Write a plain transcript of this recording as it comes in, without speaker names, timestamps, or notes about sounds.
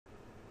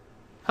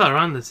Hello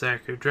everyone, this is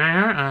Akhier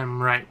Dragonheart. I'm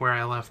right where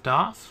I left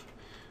off.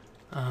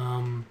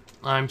 I'm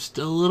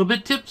still a little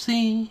bit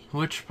tipsy,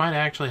 which might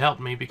actually help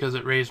me because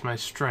it raised my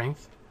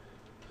strength.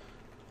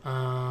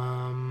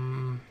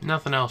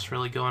 Nothing else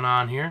really going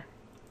on here.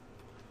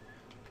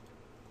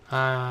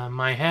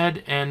 My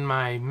head and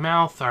my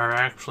mouth are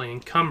actually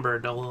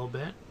encumbered a little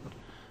bit.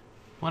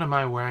 What am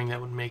I wearing that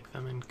would make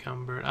them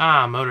encumbered?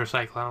 Ah,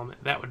 motorcycle helmet.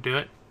 That would do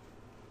it.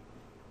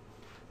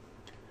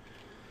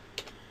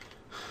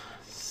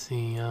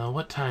 See,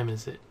 what time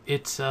is it?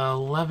 It's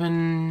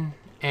 11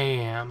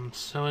 a.m.,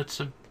 so it's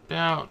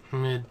about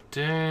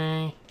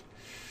midday.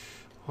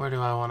 Where do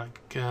I want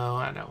to go?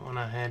 I don't want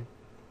to head...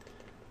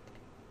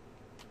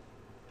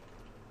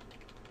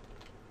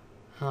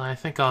 Well, I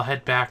think I'll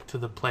head back to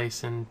the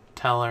place and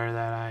tell her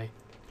that I,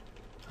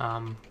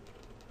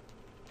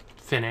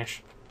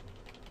 finished.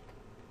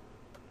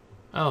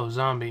 Oh,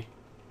 zombie.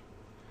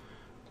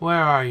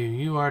 Where are you?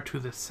 You are to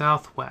the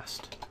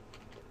southwest.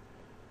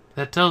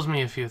 That tells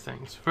me a few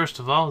things. First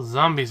of all,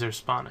 zombies are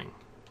spawning.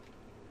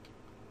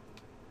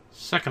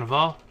 Second of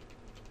all...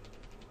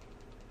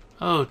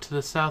 Oh, to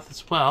the south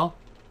as well.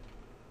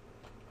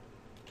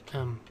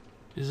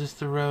 Is this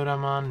the road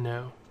I'm on?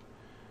 No.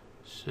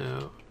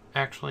 So,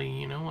 actually,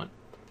 you know what?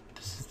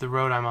 This is the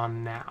road I'm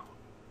on now.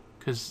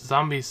 Because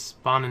zombies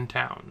spawn in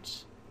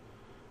towns.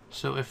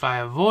 So if I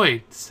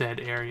avoid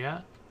said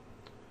area,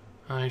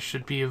 I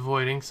should be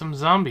avoiding some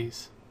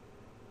zombies.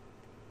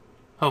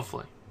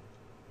 Hopefully.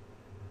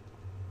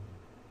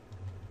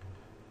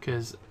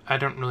 Because I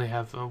don't really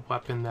have a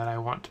weapon that I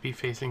want to be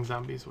facing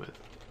zombies with.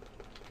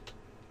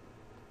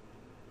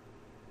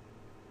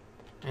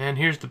 And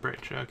here's the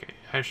bridge. Okay,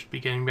 I should be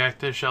getting back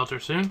to the shelter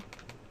soon.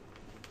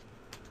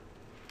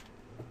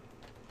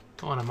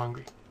 Oh, and I'm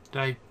hungry.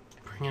 Did I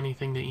bring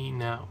anything to eat?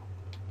 No.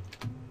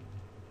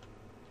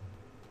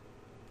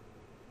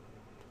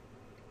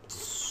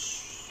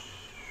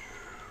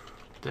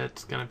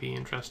 That's gonna be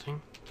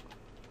interesting.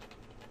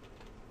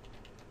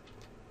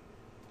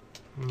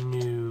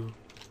 No.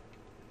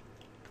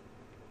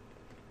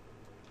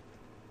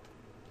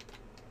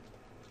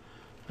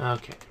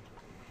 Okay.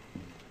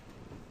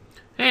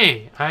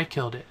 Hey, I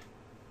killed it.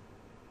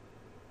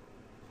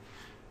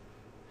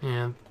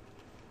 And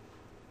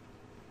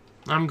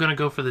I'm gonna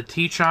go for the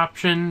teach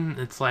option.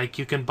 It's like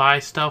you can buy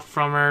stuff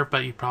from her,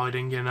 but you probably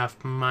didn't get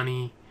enough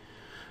money.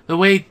 The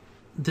way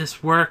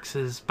this works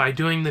is by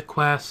doing the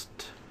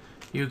quest,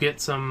 you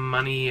get some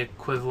money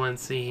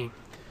equivalency,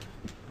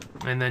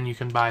 and then you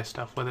can buy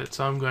stuff with it.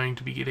 So I'm going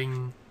to be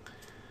getting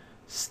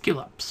skill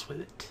ups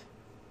with it.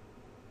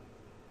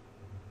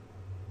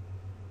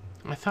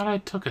 I thought I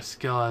took a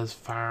skill as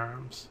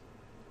firearms.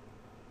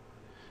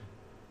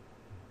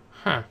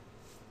 Huh.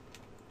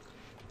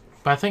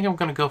 But I think I'm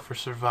going to go for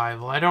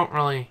survival. I don't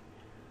really...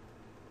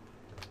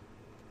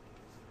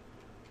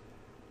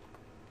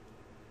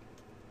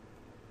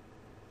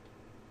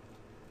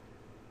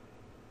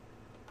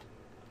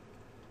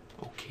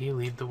 Okay,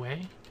 lead the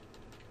way.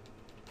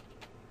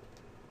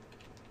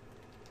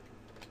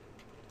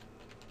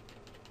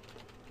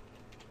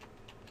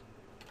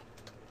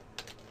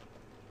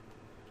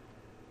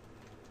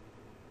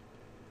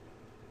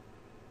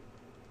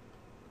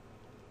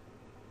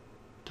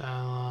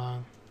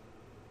 Dialogue.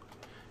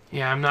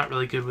 Yeah, I'm not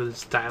really good with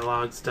this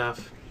dialogue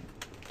stuff.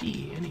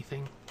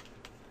 Anything.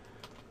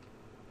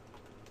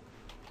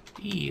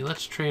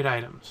 Let's trade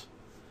items.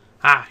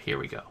 Ah, here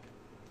we go.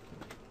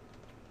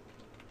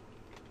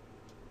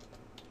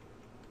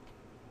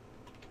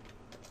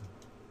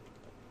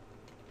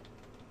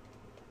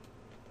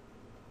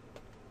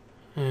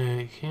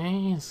 Okay,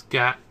 he's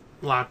got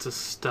lots of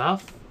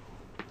stuff.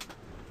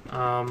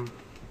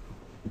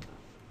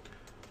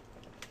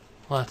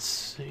 Let's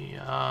see,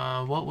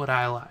 what would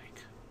I like?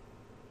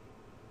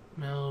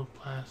 Metal,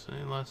 plastic,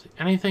 let's see.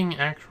 Anything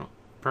actual.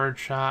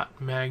 Birdshot,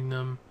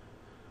 Magnum,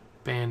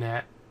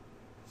 Bayonet.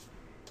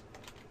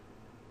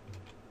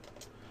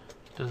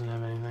 Doesn't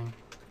have anything.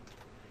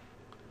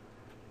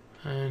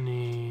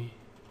 Any...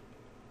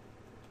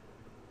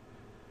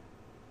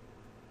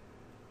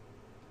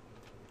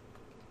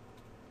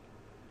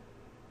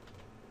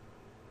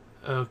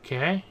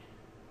 Okay.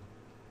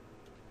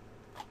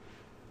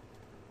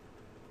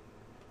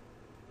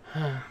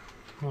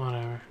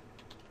 Whatever.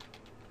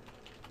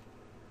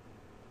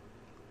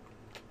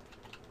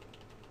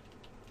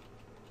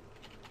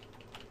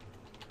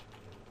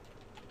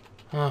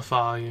 I'll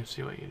follow you,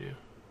 see what you do.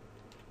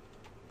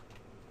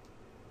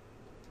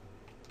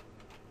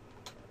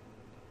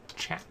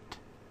 Chat.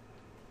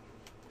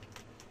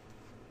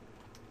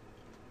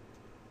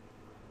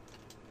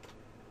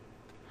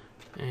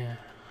 Yeah,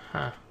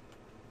 huh.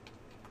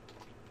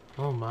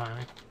 Oh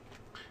my.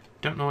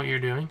 Don't know what you're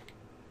doing.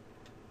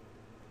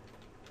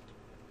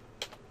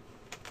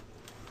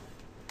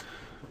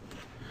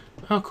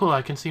 Oh cool,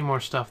 I can see more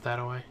stuff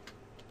that way.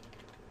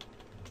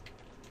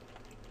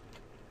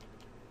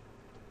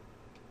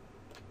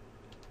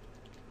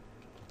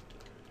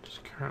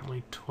 Just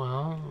currently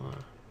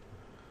 12.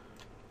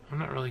 I'm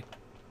not really...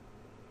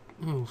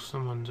 Ooh,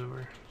 someone's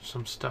over...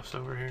 Some stuff's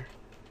over here.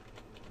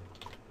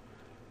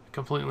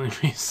 completely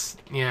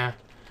yeah,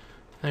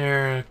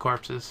 they're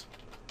corpses.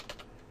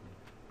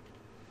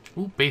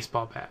 Ooh,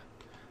 baseball bat.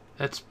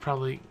 That's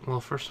probably... Well,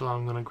 first of all,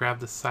 I'm going to grab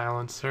the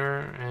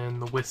silencer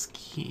and the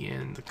whiskey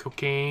and the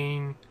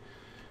cocaine,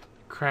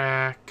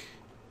 crack,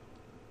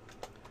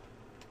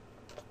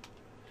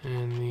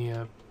 and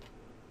the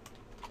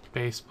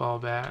baseball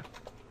bat.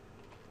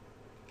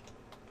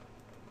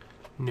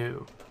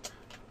 No.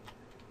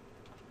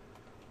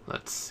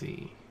 Let's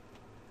see.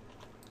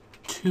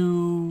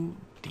 2D.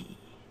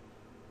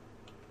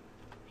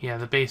 Yeah,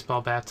 the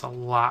baseball bat's a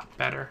lot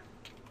better.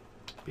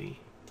 B.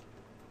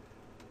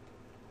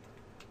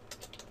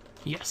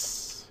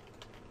 Yes.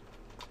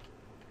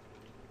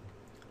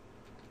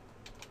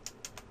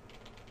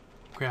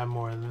 Grab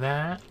more of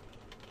that.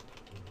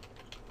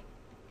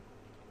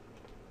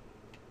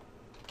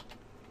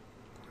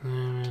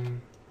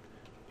 And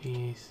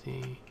B,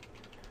 C.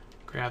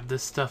 Grab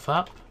this stuff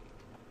up.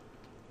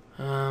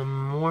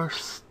 More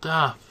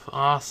stuff.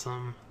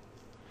 Awesome.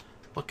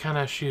 What kind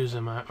of shoes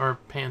am I, or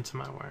pants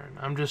am I wearing?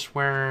 I'm just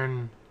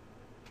wearing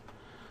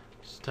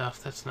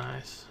stuff. That's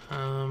nice.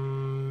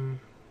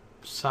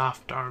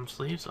 Soft arm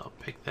sleeves. I'll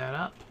pick that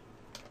up.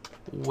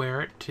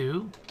 Wear it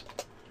too.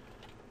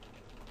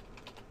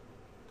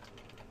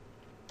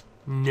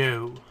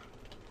 No.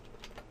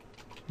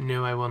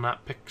 No, I will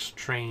not pick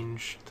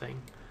strange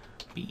thing.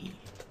 B.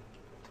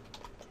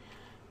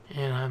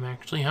 And I'm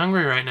actually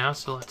hungry right now,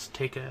 so let's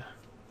take a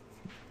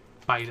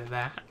bite of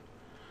that.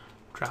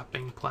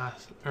 Dropping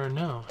plastic, or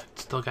no,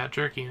 it's still got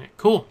jerky in it.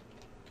 Cool.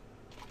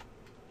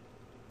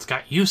 It's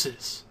got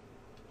uses.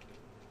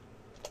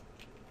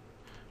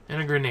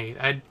 And a grenade.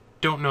 I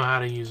don't know how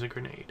to use a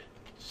grenade,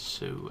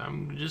 so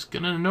I'm just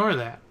gonna ignore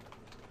that.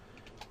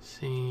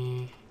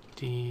 C,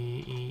 D,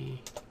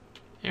 E.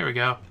 There we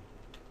go.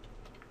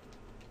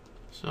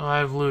 So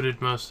I've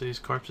looted most of these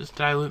corpses.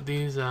 Did I loot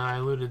these? I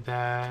looted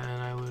that,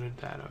 and I looted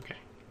that. Okay.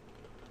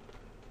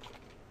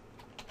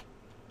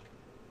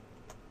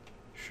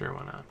 Sure,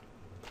 why not?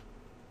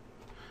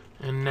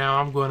 And now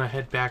I'm going to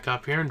head back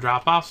up here and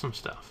drop off some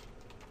stuff.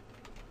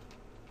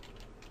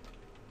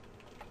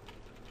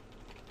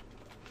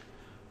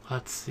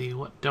 Let's see,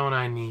 what don't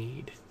I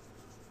need?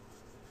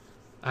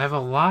 I have a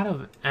lot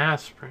of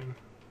aspirin.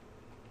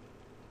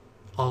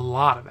 A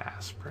lot of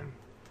aspirin.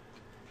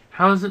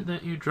 How is it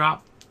that you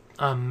drop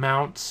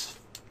amounts?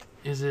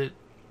 Is it...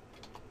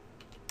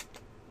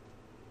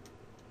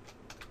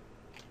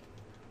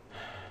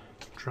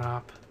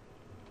 Drop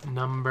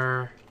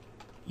number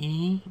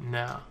E?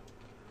 No.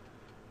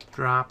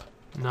 Drop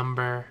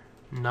number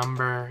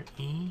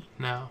E?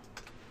 No.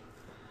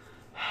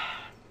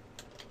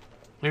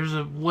 There's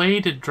a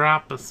way to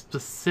drop a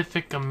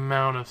specific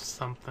amount of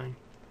something.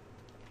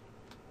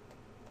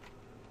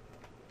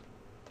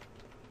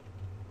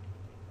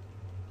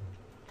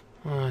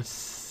 Let's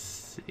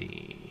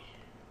see.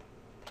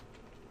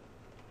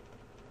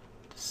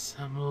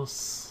 Disable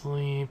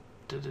sleep.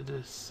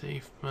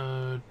 Safe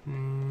mode.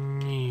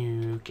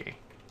 Okay.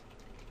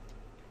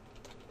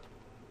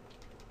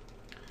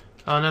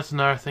 Oh, and that's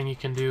another thing you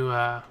can do.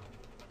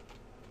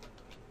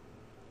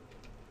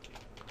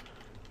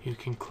 You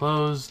can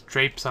close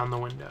drapes on the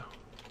window.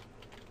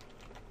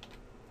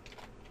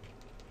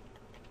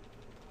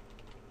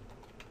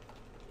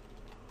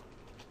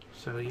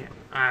 So yeah,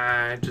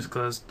 I just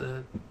closed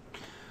the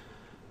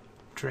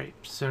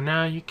drapes. So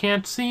now you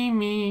can't see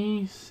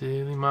me,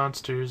 silly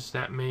monsters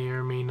that may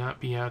or may not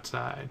be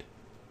outside.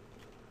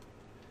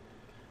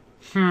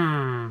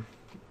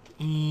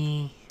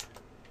 E,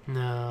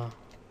 no.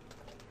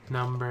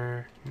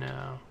 Number,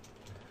 no.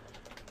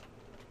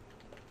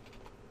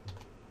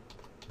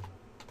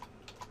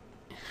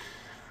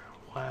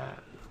 What?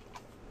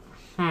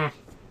 I'm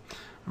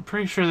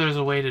pretty sure there's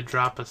a way to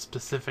drop a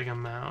specific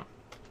amount.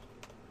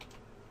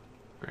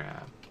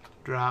 Grab,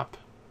 drop.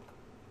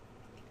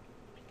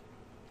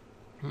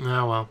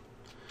 Oh well.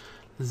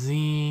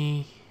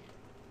 Z,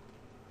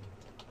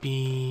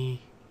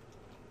 B,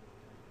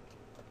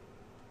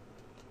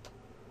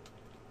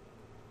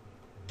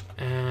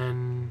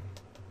 N,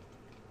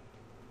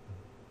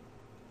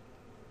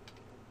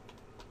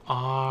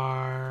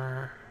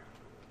 R,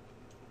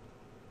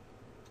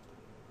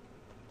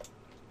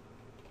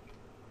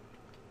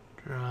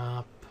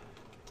 drop,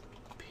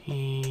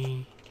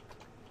 P.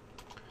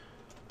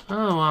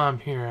 Oh, while I'm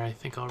here, I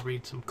think I'll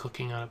read some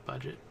cooking on a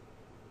budget.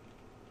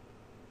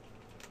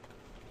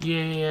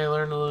 Yay, I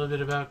learned a little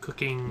bit about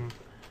cooking.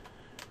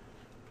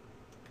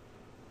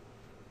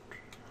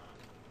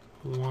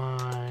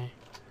 Y,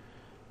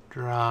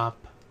 drop.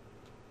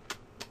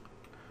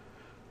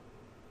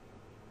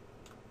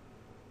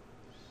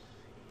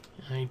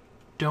 I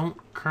don't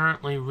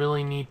currently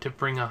really need to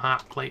bring a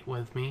hot plate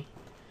with me.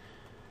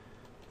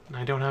 And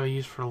I don't have a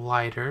use for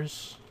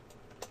lighters.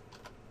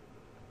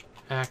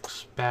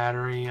 X,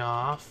 battery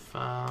off.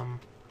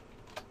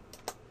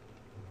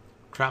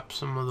 Drop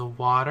some of the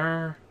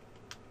water.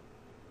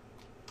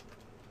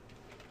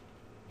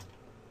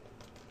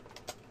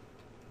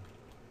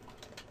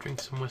 Drink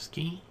some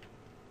whiskey.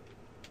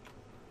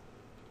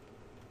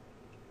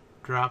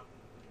 Drop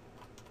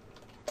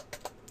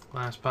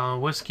Last bottle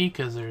of whiskey,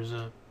 because there's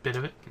a bit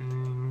of it.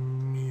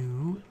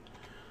 No.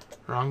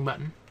 Wrong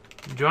button.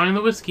 Enjoying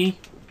the whiskey.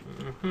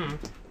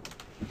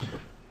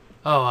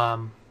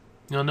 Oh,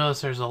 you'll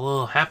notice there's a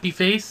little happy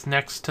face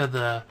next to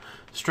the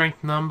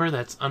strength number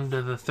that's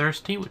under the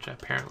thirsty, which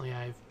apparently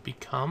I've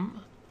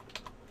become.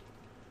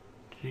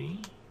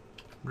 G.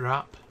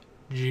 Drop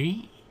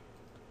G.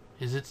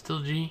 Is it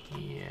still G?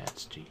 Yeah,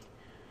 it's G.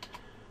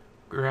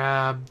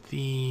 Grab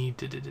the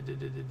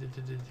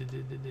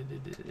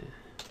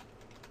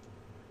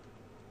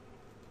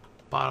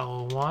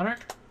bottle of water.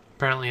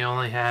 Apparently I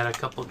only had a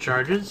couple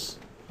charges.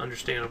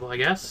 Understandable, I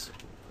guess.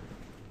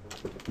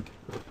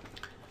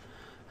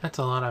 That's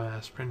a lot of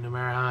aspirin, no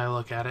matter how I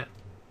look at it.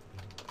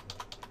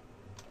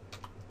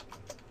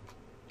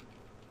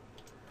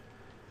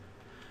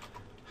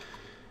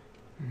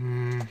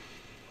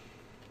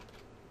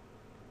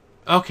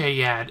 Okay,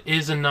 yeah, it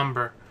is a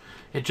number.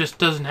 It just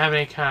doesn't have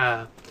any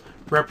kind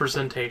of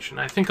representation.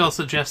 I think I'll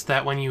suggest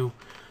that when you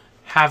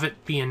have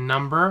it be a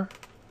number,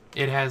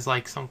 it has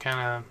like some kind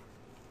of...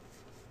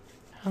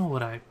 How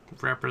would I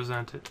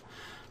represent it?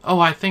 Oh,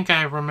 I think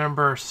I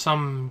remember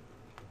some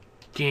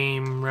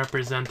game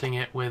representing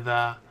it with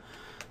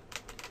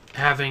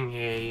having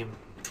a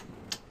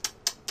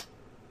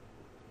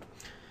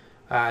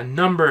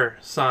number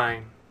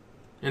sign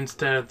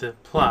instead of the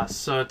plus.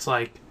 So it's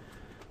like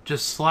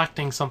just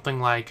selecting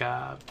something like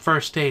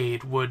first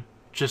aid would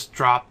just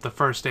drop the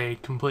first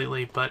aid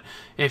completely. But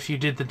if you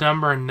did the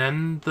number and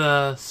then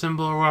the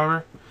symbol or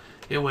whatever,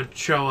 it would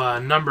show a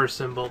number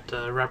symbol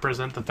to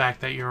represent the fact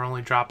that you're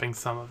only dropping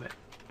some of it.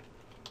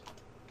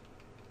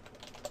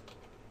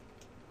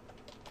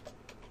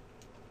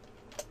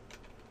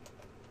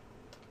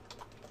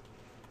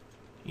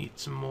 Eat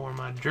some more of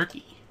my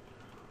jerky.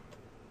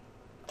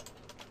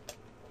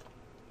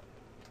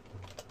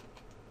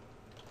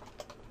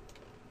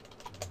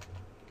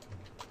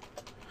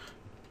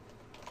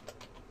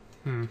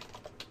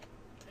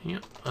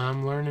 Yep,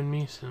 I'm learning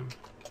me some.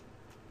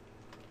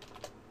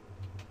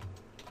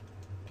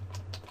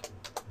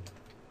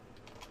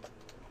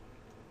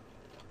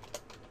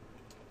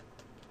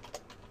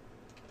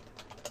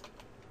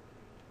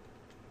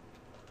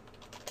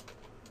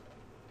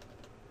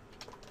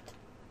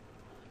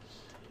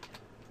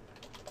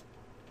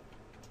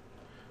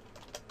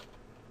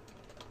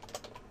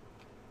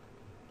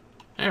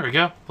 There we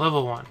go,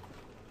 level 1.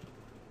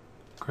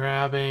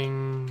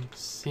 Grabbing,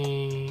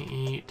 see,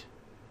 eat.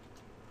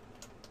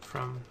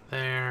 From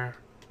there,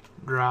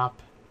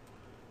 drop.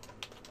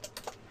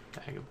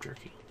 Bag of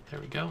jerky.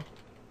 There we go.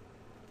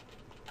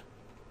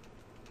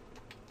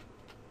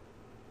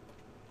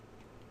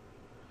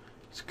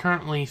 It's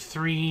currently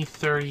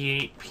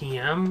 3:38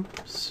 p.m.,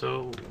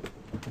 so...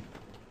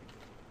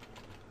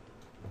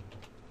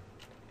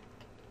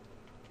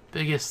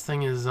 Biggest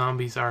thing is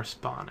zombies are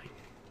spawning.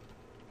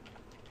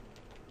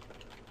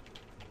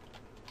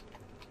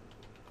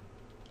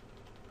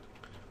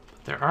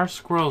 But there are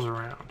squirrels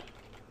around.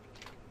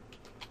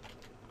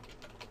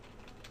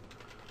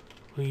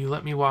 Will you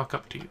let me walk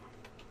up to you?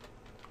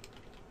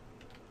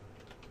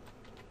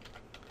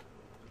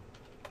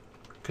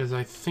 Because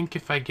I think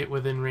if I get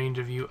within range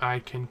of you, I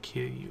can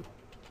kill you.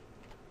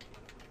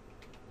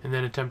 And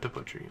then attempt to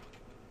butcher you.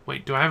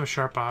 Wait, do I have a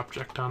sharp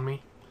object on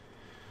me?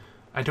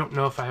 I don't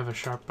know if I have a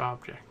sharp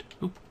object.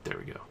 Oop, there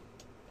we go.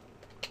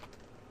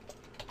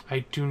 I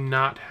do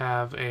not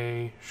have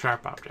a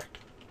sharp object.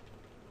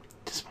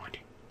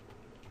 Disappointing.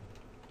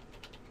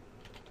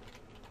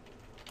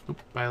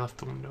 Oop, I left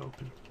the window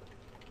open.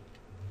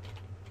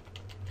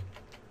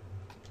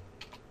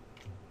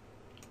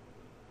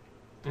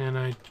 And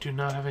I do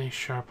not have any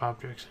sharp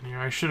objects in here.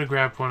 I should have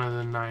grabbed one of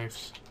the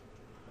knives.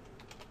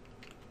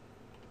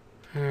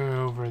 They're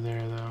over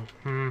there,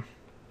 though.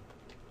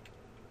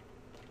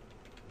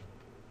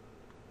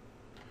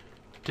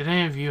 Did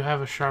any of you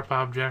have a sharp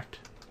object?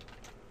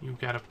 You've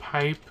got a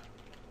pipe.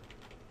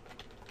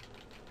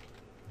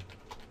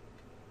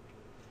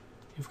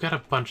 You've got a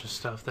bunch of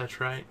stuff, that's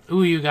right.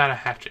 Ooh, you got a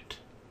hatchet.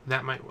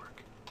 That might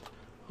work.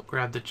 I'll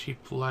grab the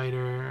cheap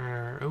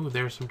lighter. Ooh,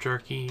 there's some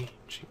jerky.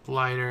 Cheap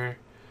lighter.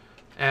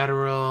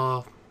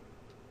 Adderall,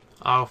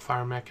 auto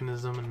fire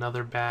mechanism,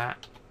 another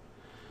bat.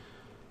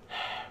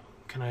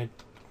 Can I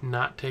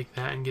not take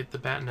that and get the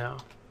bat now?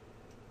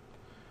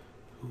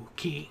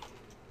 Okay.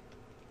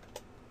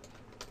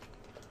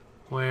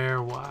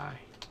 Where, why?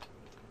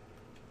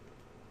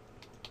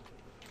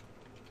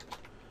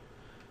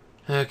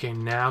 Okay,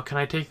 now can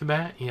I take the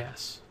bat?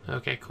 Yes.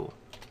 Okay, cool.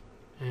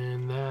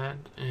 And that,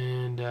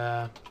 and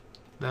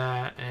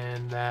that,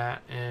 and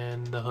that,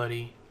 and the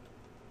hoodie.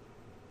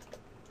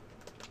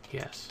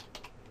 Yes.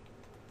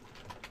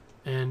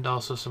 And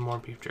also some more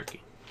beef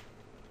jerky.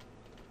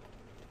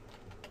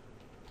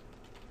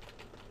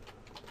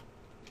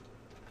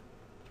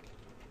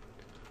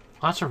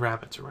 Lots of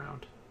rabbits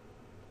around.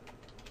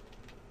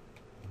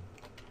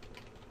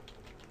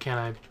 Can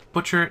I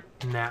butcher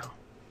it now?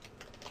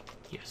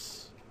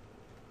 Yes.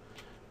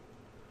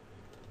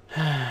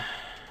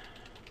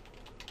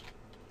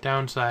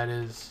 Downside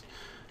is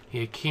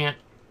you can't...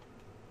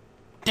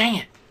 Dang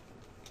it!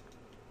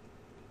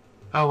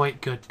 Oh,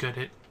 wait, good.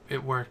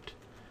 It worked.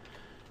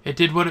 It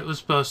did what it was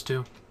supposed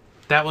to.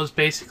 That was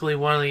basically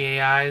one of the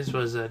AIs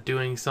was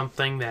doing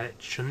something that it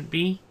shouldn't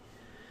be.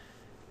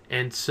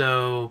 And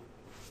so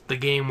the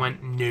game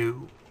went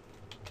no.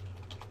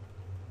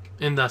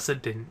 And thus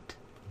it didn't.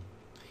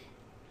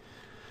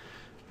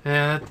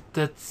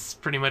 That's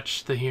pretty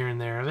much the here and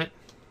there of it.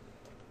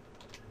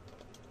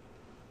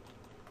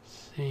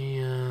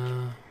 See,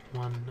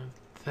 one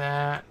of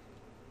that.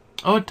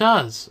 Oh, it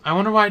does. I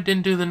wonder why it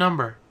didn't do the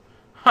number.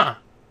 Huh.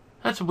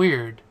 That's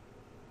weird.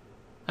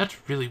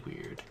 That's really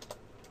weird.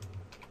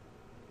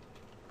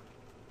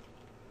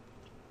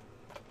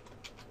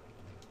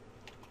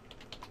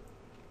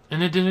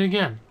 And it did it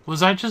again.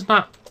 Was I just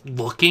not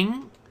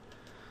looking?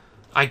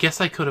 I guess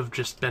I could have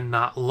just been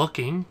not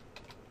looking.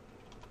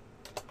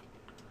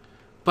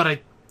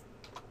 But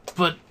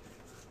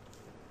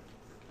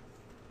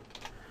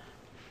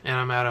and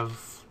I'm out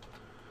of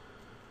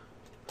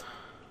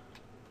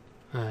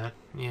that,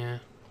 yeah.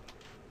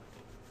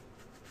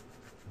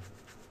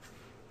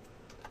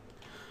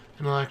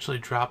 And I'll actually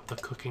drop the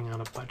cooking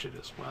on a budget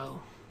as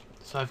well.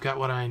 So I've got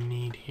what I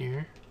need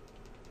here.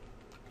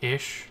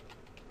 Ish.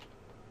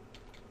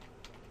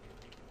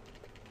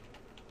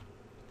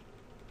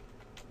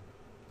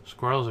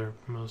 Squirrels are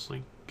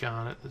mostly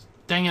gone at this.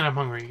 Dang it, I'm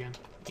hungry again.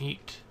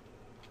 Eat.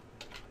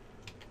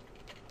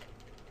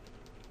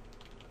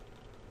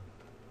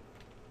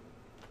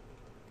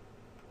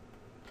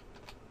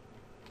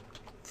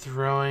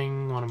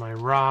 Throwing one of my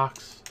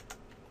rocks.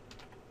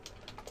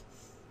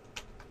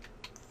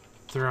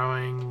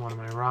 Throwing one of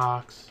my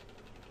rocks.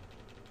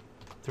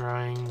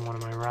 Throwing one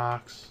of my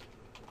rocks.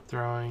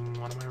 Throwing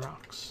one of my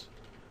rocks.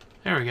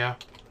 There we go.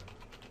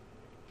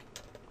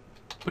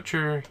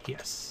 Butcher,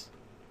 yes.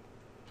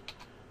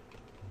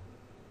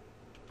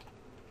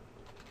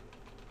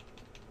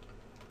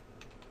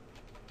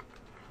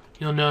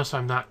 You'll notice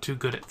I'm not too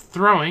good at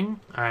throwing.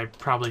 I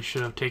probably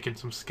should have taken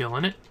some skill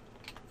in it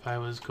if I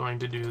was going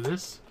to do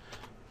this.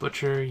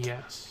 Butcher,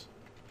 yes.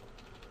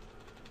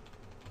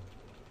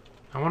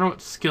 I wonder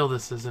what skill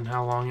this is and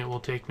how long it will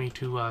take me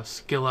to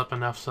skill up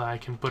enough so I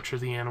can butcher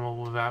the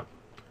animal without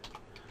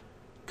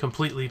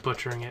completely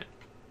butchering it.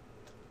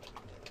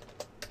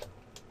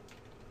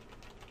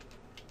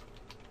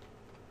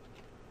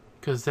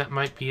 Because that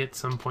might be at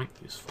some point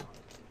useful.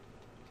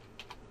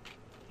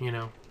 You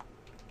know,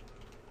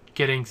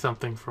 getting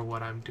something for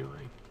what I'm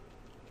doing.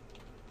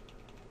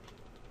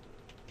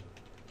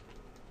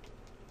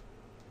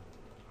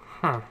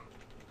 Huh.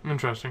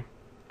 Interesting.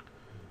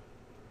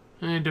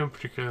 I don't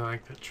particularly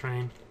like that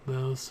train,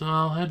 though, so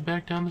I'll head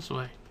back down this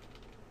way.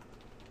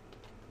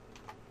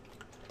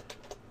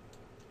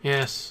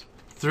 Yes.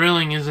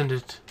 Thrilling, isn't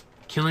it?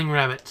 Killing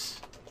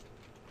rabbits.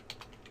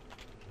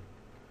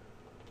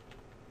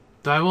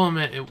 Though I will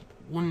admit,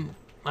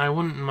 I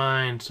wouldn't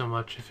mind so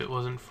much if it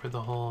wasn't for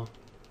the whole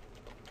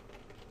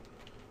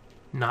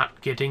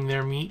not getting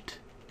their meat.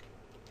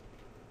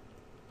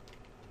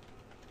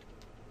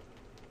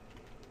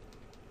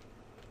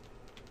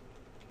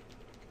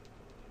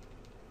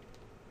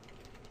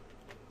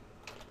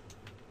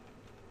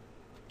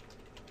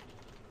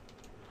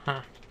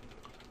 Huh.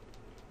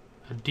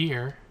 A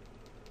deer?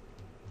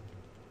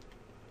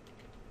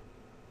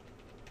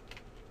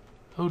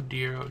 Oh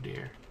dear, oh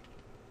dear.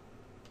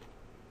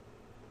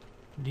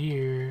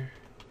 Deer.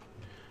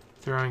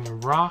 Throwing a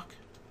rock.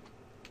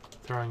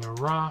 Throwing a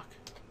rock.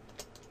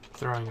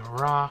 Throwing a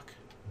rock.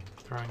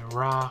 Throwing a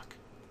rock.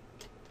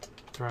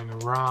 Throwing a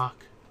rock.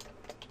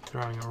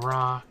 Throwing a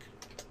rock.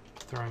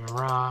 Throwing a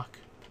rock.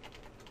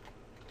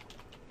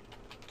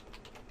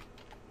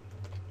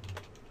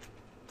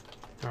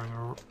 Throwing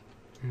a...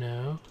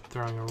 No.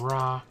 Throwing a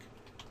rock.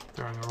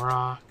 Throwing a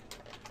rock.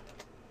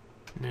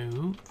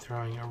 No.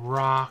 Throwing a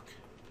rock.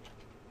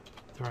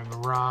 Throwing a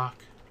rock.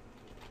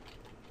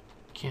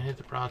 Can't hit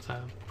the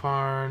broadside of the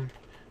barn.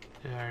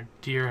 Our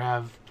deer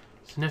have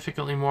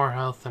significantly more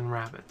health than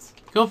rabbits.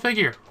 Go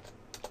figure.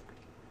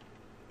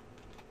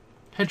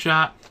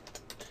 Headshot.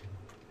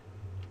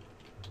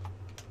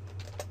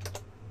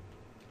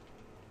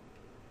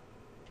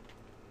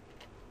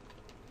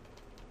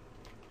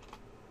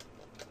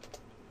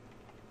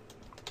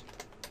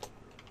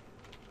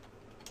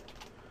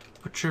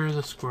 Butcher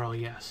the squirrel,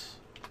 yes.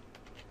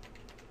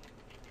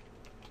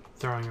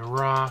 Throwing a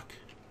rock.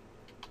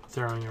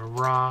 Throwing a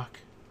rock.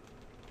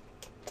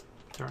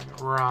 Throwing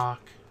a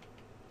rock.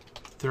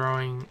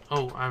 Throwing...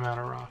 Oh, I'm out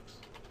of rocks.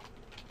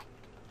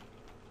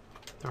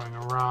 Throwing a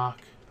rock.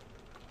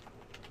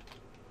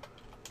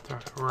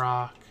 Throwing a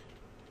rock.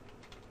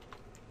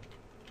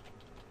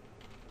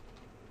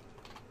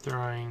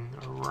 Throwing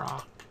a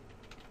rock.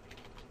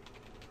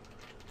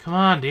 Come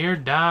on, dear,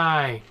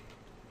 die.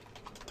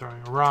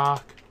 Throwing a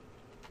rock.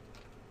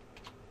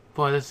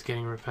 Boy, this is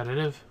getting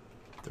repetitive.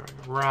 Throwing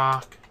a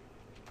rock.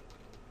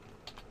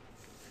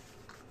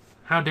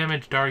 How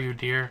damaged are you,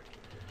 dear?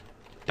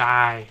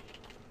 Die.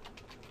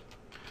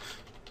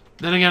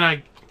 Then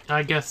again,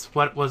 I guess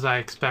what was I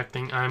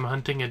expecting? I'm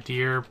hunting a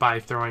deer by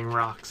throwing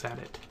rocks at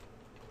it.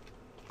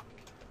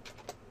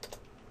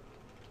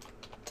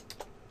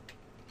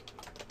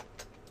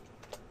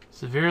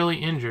 Severely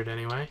injured,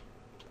 anyway.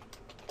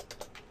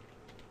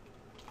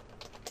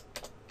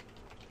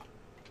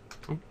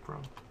 Oh,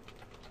 wrong.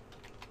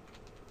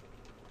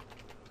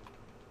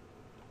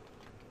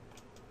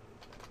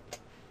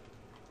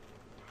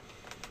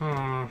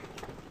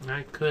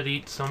 I could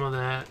eat some of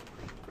that.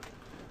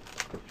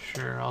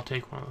 Sure, I'll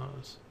take one of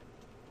those.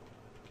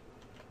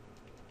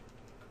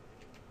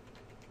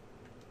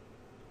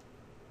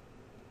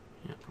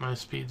 Yep, my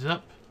speed's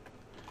up.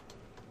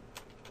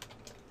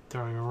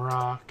 Throwing a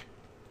rock.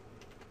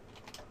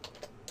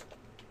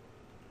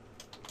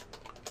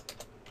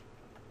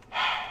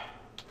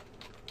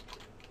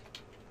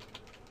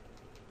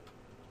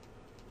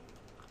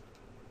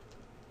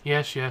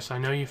 Yes, yes, I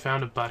know you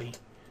found a buddy.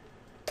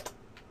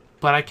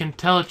 But I can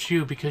tell it's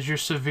you because you're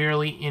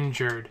severely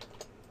injured.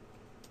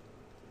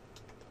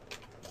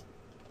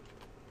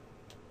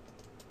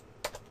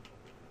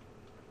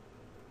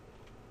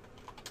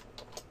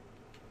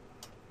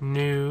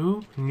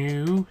 Nearly.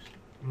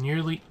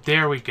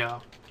 There we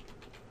go.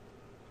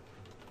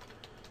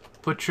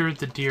 Butchered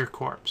the deer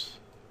corpse.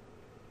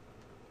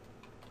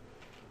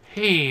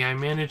 Hey, I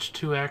managed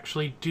to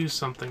actually do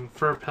something.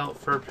 Fur pelt,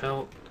 fur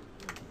pelt.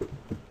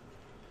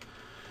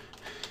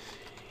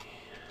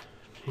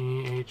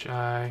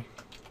 G-H-I.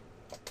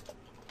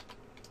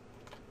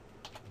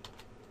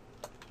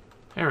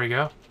 There we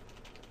go.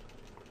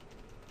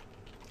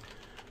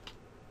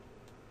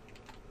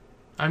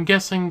 I'm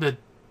guessing the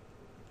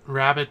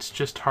rabbit's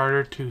just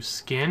harder to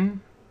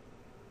skin.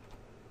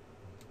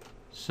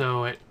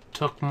 So it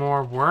took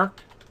more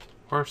work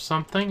or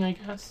something, I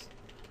guess.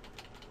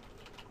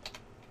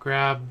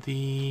 Grab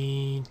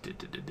the...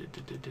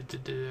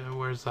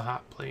 Where's the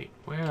hot plate?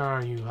 Where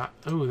are you?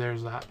 Oh,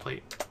 there's the hot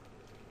plate.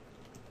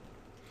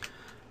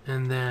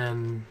 And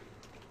then...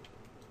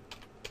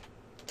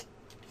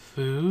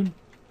 food.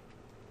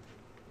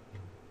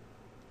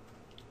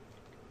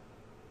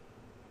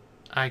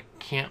 I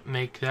can't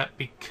make that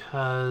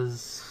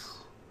because...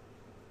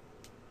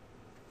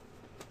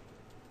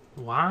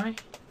 Why?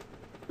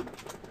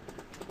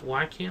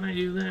 Why can't I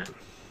do that?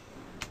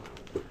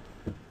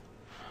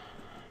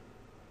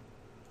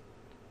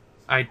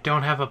 I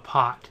don't have a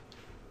pot.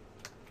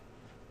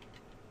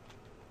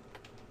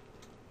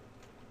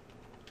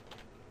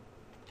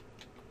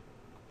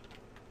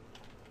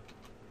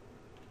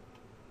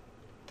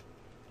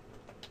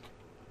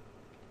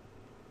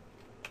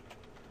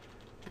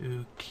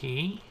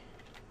 Okay.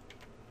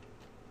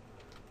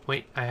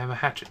 Wait, I have a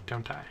hatchet,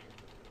 don't I?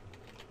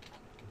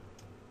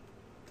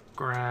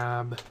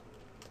 Grab...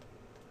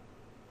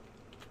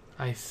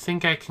 I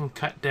think I can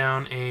cut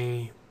down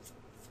a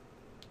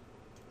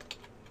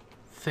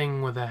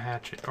thing with a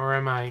hatchet. Or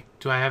am I...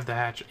 Do I have the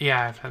hatchet?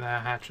 Yeah, I've had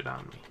that hatchet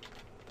on me.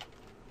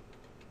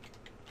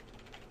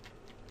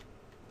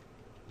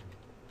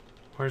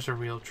 Where's a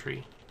real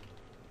tree?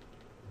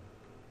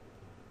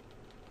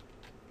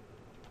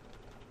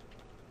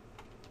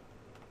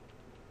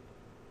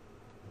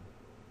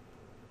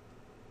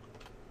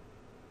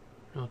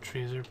 Real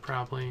trees are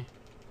probably...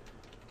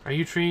 Are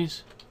you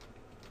trees?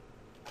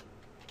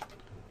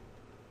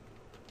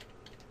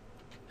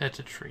 That's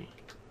a tree.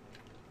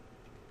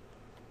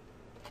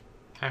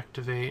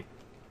 Activate.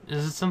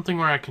 Is it something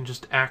where I can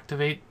just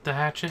activate the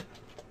hatchet?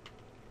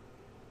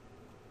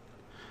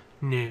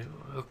 No.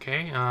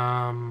 Okay.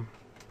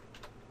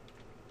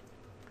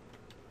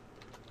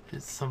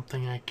 Is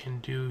something I can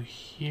do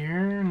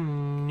here?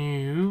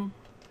 No.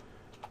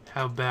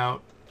 How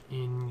about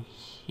in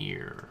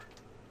here?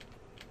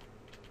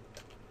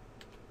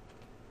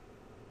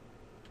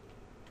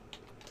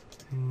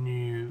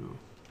 No.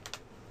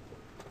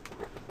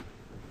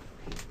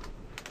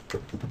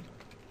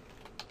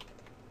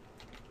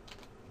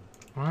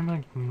 Why am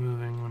I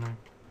moving when I...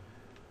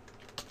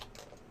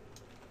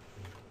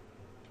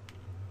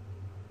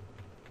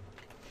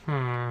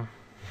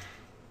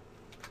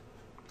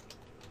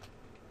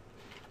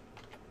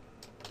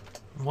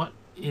 What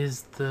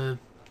is the...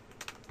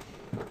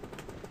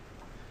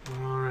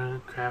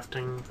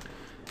 crafting...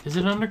 Is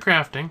it under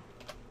crafting?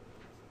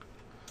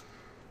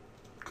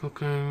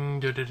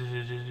 Cooking...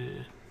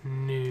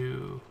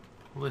 New.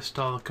 List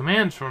all the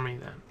commands for me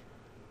then.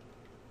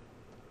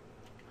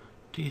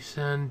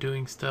 Descend,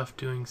 doing stuff,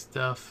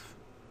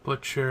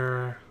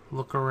 butcher,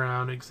 look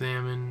around,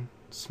 examine,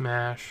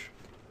 smash.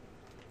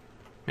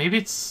 Maybe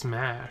it's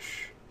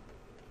smash.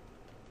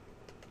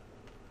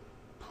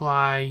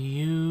 Apply,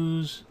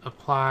 use,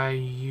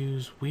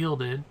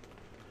 wielded.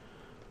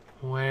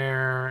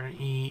 Wear,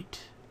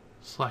 eat,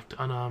 select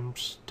unarmed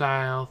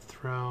style,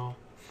 throw,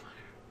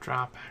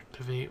 drop,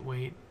 activate,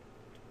 wait,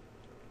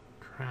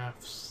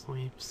 craft,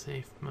 sleep,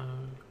 safe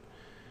mode.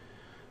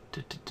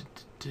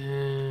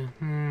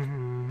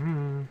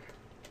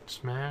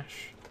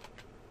 Smash.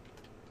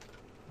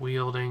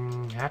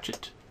 Wielding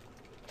hatchet.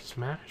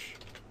 Smash.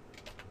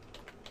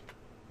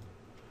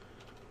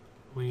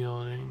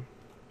 Wielding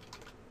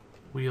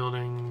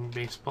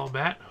baseball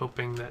bat,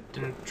 hoping that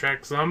didn't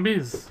attract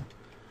zombies.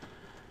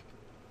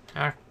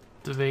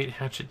 Activate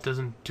hatchet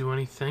doesn't do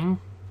anything.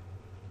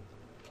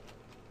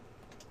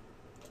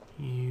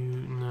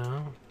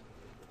 No.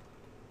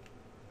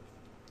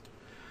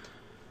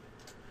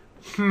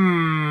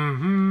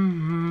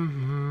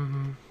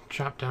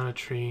 Chop down a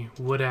tree.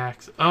 Wood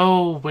axe.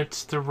 Oh,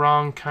 it's the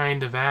wrong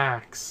kind of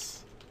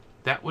axe.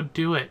 That would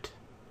do it.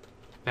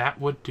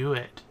 That would do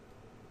it.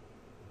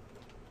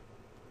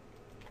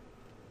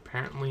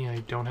 Apparently I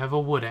don't have a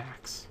wood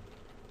axe.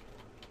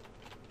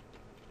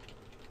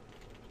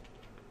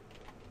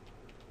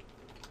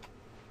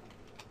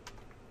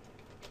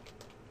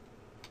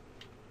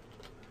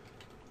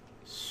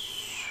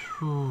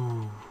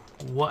 So,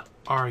 what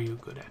are you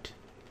good at?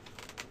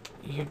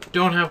 You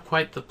don't have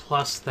quite the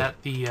plus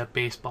that the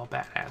baseball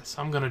bat has,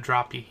 so I'm going to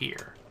drop you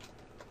here.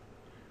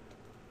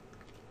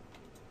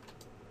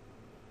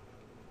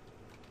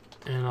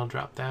 And I'll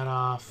drop that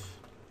off.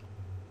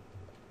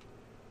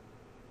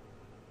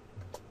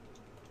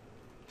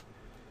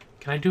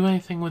 Can I do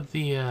anything with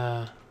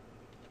the,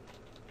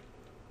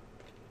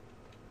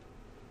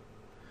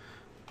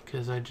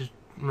 because I just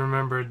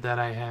remembered that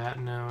I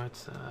had, no,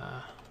 it's,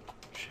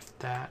 shift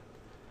that.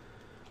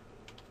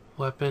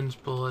 Weapons,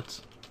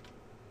 bullets.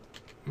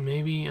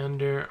 Maybe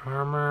under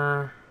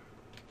armor.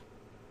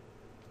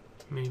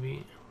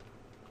 Maybe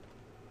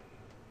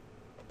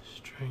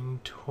string,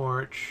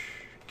 torch,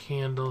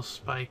 candle,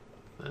 spike,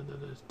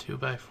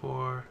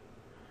 2x4,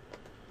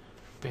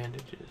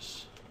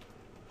 bandages.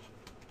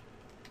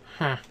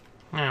 Huh.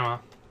 Yeah,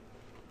 well.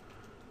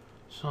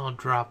 So I'll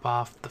drop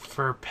off the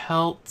fur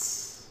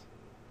pelts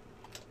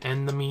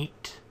and the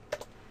meat,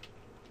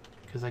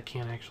 because I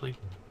can't actually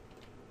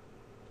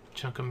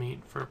chunk of meat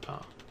for a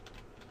pelt.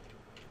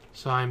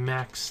 So I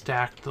max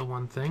stacked the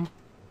one thing.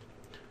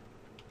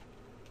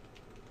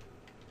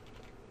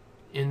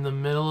 In the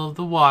middle of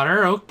the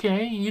water.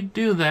 Okay, you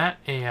do that,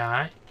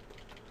 AI.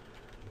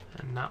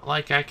 And not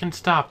like I can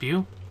stop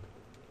you.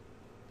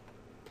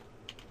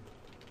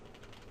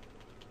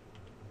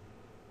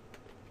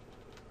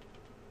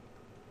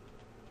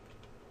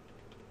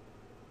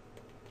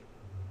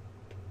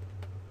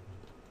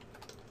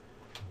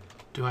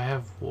 Do I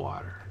have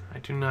water? I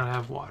do not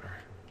have water.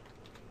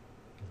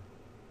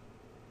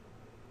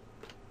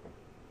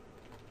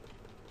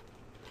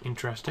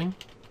 Interesting.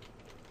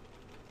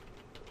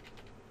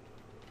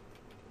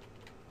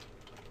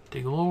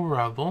 Dig a little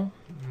rubble.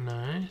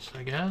 Nice,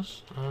 I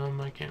guess.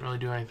 I can't really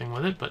do anything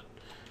with it, but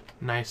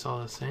nice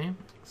all the same.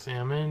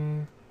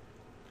 Examine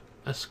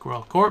a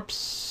squirrel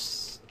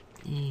corpse.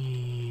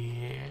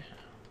 Yeah.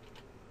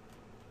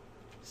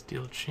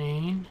 Steel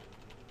chain.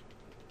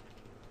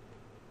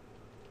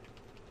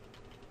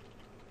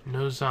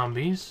 No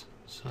zombies,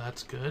 so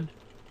that's good.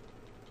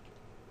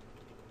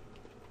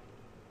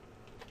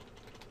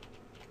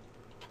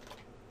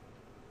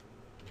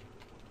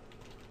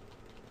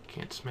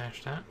 Can't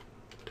smash that.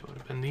 That would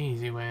have been the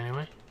easy way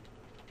anyway.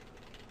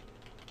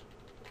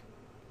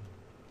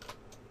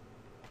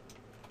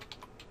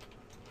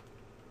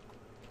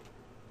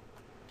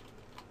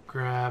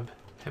 Grab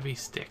heavy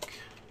stick.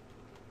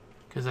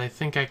 Because I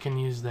think I can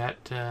use that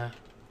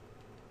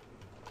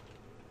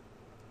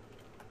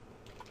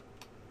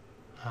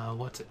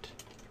what's it?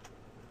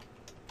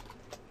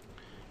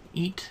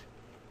 Eat.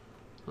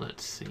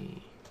 Let's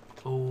see.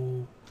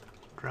 Oh,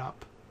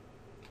 drop.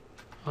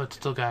 Oh, it's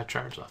still got a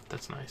charge left.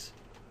 That's nice.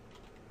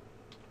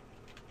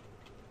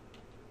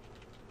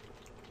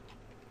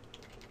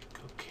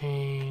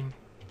 Cocaine.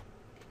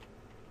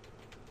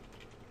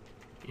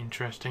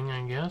 Interesting,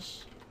 I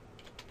guess.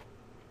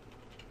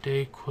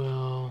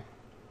 Dayquil.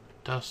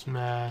 Dust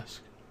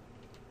mask.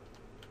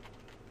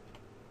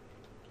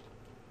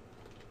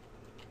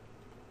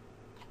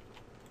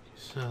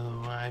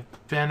 So,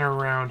 I've been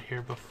around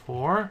here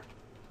before.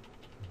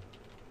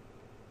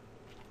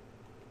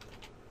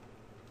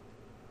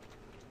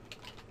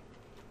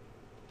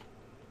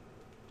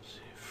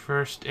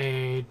 First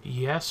aid,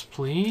 yes,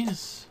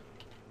 please.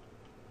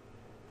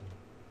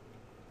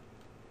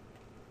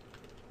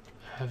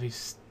 Heavy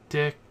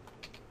stick,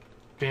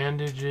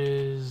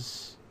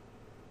 bandages,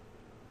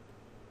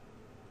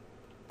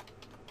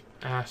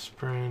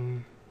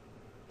 aspirin.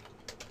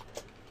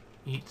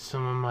 Eat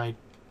some of my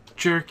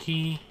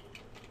jerky.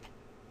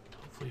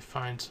 Hopefully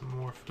find some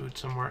more food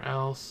somewhere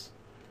else.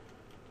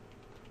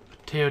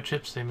 Potato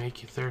chips, they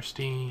make you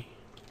thirsty.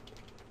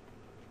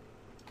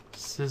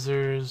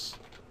 Scissors.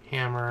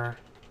 Hammer,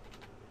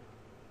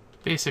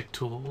 basic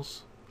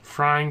tools,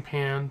 frying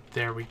pan,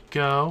 there we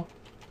go.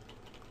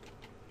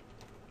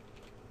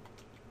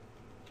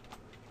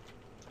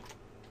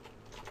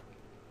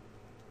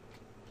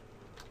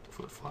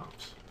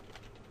 Flip-flops.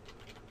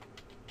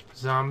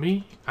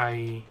 Zombie,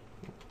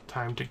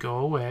 time to go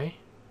away.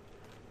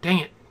 Dang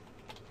it!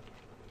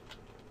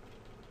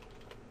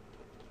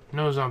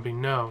 No zombie,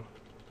 no.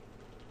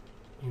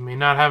 You may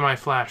not have my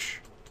flesh.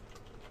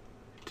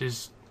 It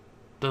is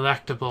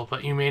delectable,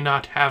 but you may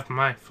not have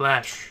my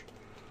flesh.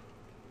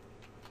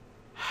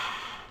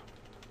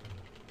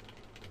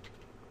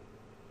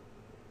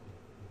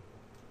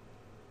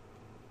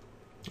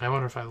 I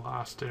wonder if I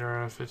lost it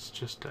or if it's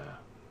just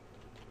not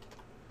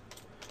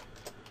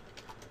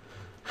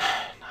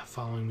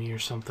following me or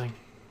something.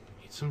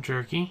 Eat some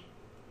jerky.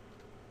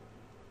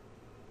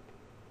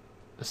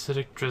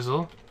 Acidic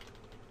drizzle.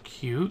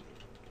 Cute.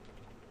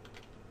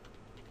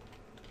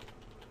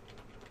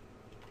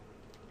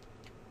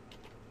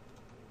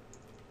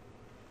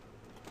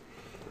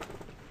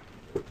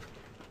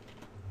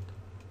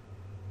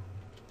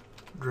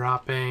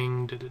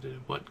 dropping...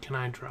 What can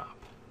I drop?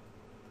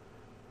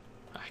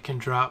 I can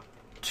drop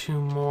 2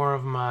 more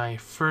of my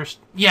first...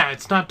 Yeah,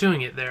 it's not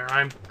doing it there.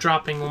 I'm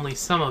dropping only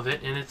some of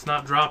it, and it's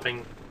not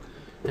dropping.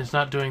 It's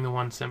not doing the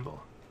 1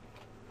 symbol.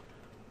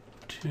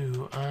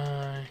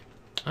 2I...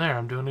 There,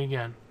 I'm doing it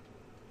again.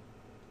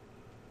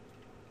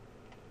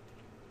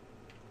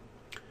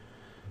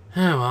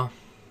 Oh, well.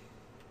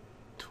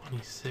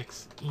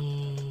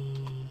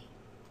 26E...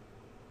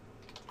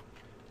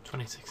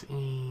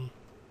 26E...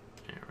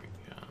 There we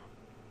go.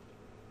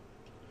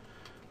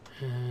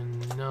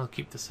 And I'll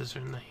keep the scissor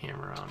and the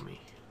hammer on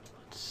me.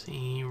 Let's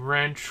see.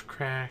 Wrench,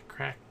 crack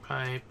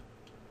pipe.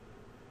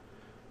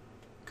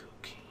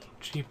 Cocaine,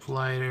 cheap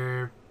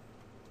lighter.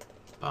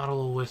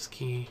 Bottle of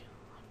whiskey.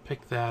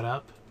 Pick that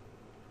up.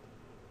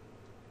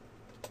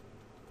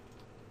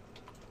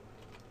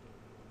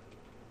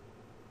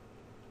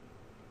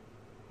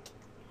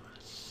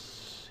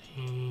 Let's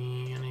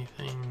see.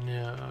 Anything?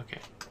 No.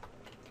 Okay.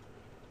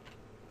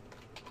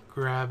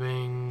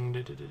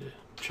 Grabbing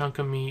chunk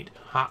of meat,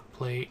 hot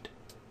plate.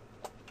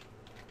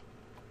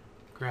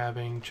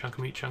 Grabbing chunk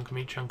of meat, chunk of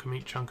meat, chunk of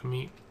meat, chunk of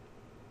meat.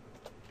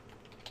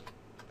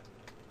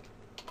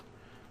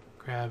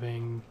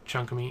 Grabbing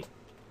chunk of meat.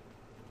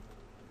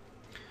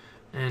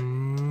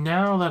 And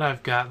now that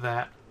I've got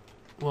that,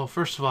 well,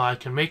 first of all, I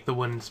can make the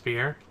wooden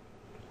spear.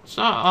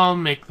 So I'll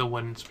make the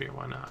wooden spear,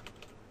 why not?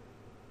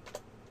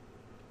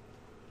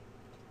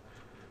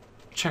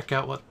 Check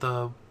out what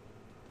the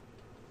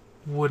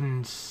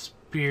wooden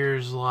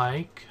spear's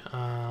like.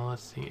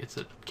 Let's see, it's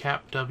a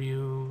cap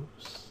W.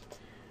 It's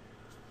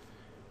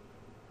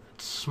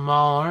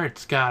smaller,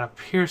 it's got a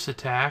pierce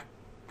attack,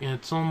 and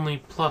it's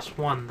only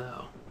 +1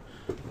 though.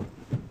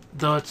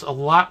 Though it's a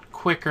lot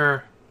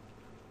quicker.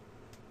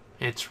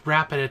 It's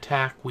rapid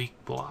attack, weak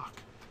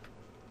block.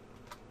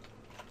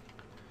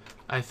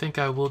 I think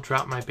I will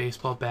drop my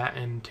baseball bat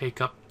and take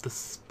up the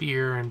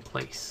spear in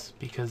place,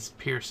 because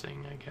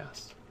piercing, I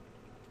guess.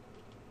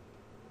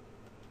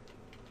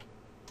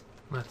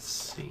 Let's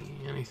see,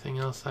 anything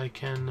else I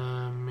can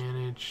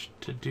manage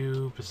to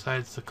do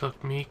besides the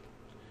cooked meat?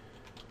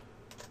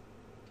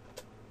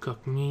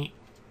 Cooked meat.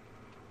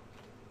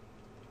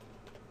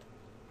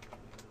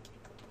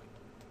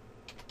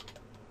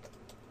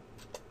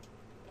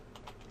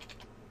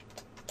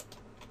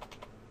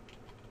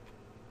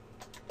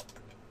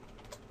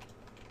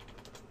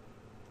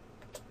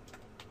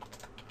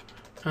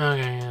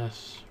 Okay,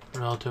 yes,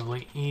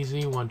 relatively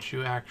easy once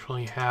you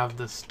actually have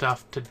the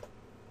stuff to...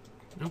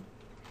 Nope.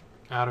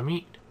 Out of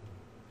meat.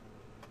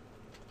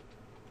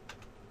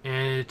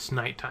 And it's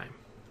nighttime.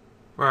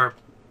 Or,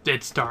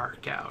 it's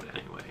dark out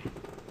anyway.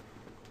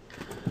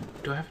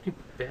 Do I have any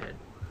bed?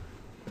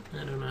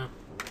 I don't know.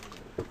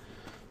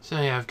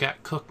 So yeah, I've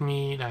got cooked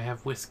meat, I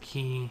have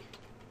whiskey.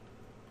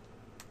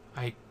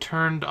 I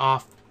turned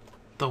off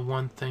the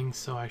one thing,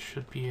 so I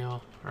should be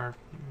able... Or,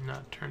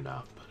 not turned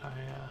off, but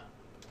I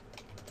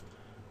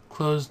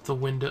closed the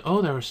window.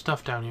 Oh, there was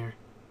stuff down here.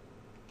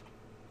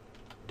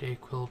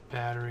 Dayquil,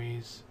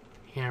 batteries...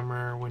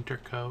 Hammer, winter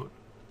coat,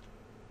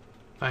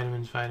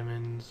 vitamins,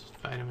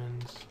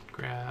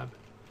 grab,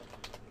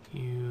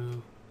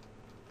 you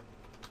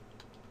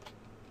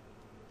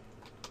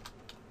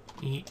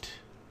eat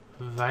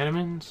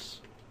vitamins,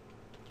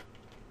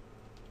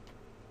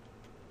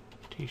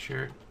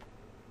 t-shirt,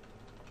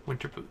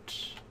 winter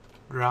boots,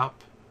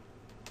 drop,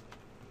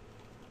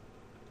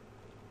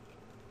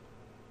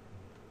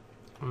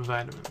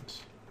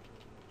 vitamins,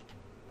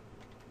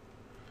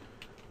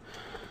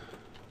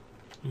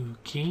 new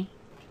key.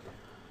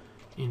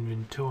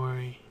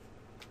 Inventory.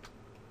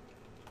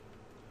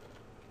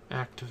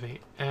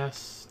 Activate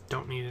S.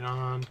 Don't need it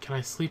on. Can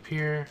I sleep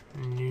here?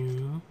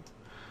 No.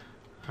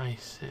 I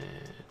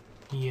said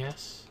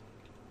yes.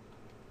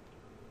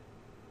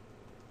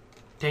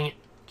 Dang it.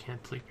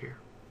 Can't sleep here.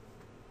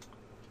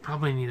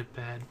 Probably need a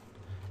bed.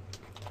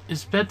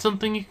 Is bed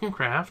something you can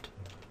craft?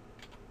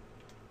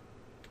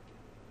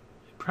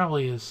 It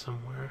probably is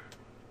somewhere.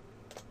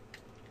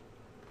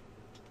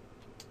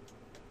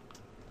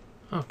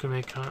 Oh, can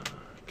make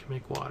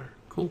water.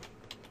 Cool.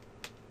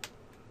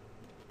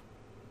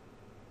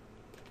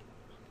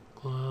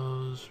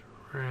 Gloves,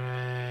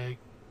 rag.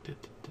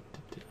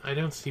 I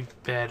don't see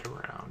bed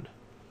around,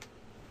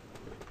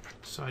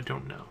 so I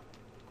don't know.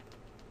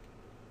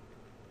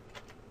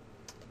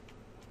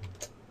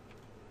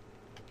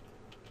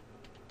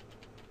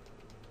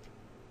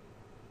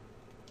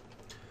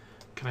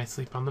 Can I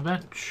sleep on the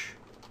bench?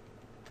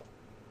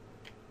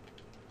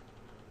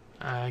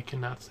 I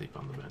cannot sleep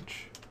on the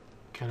bench.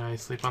 Can I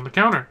sleep on the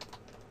counter?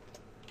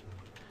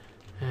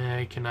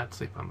 I cannot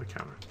sleep on the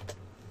counter.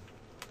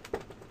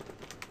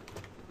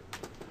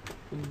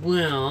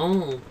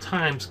 Well,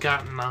 time's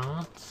gotten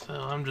on, so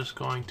I'm just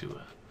going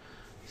to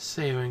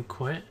save and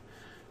quit.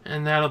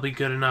 And that'll be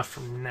good enough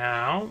for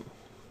now.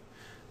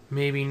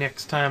 Maybe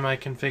next time I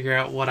can figure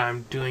out what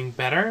I'm doing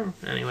better.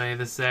 Anyway,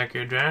 this is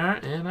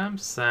Akhier, and I'm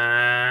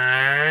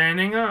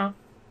signing off.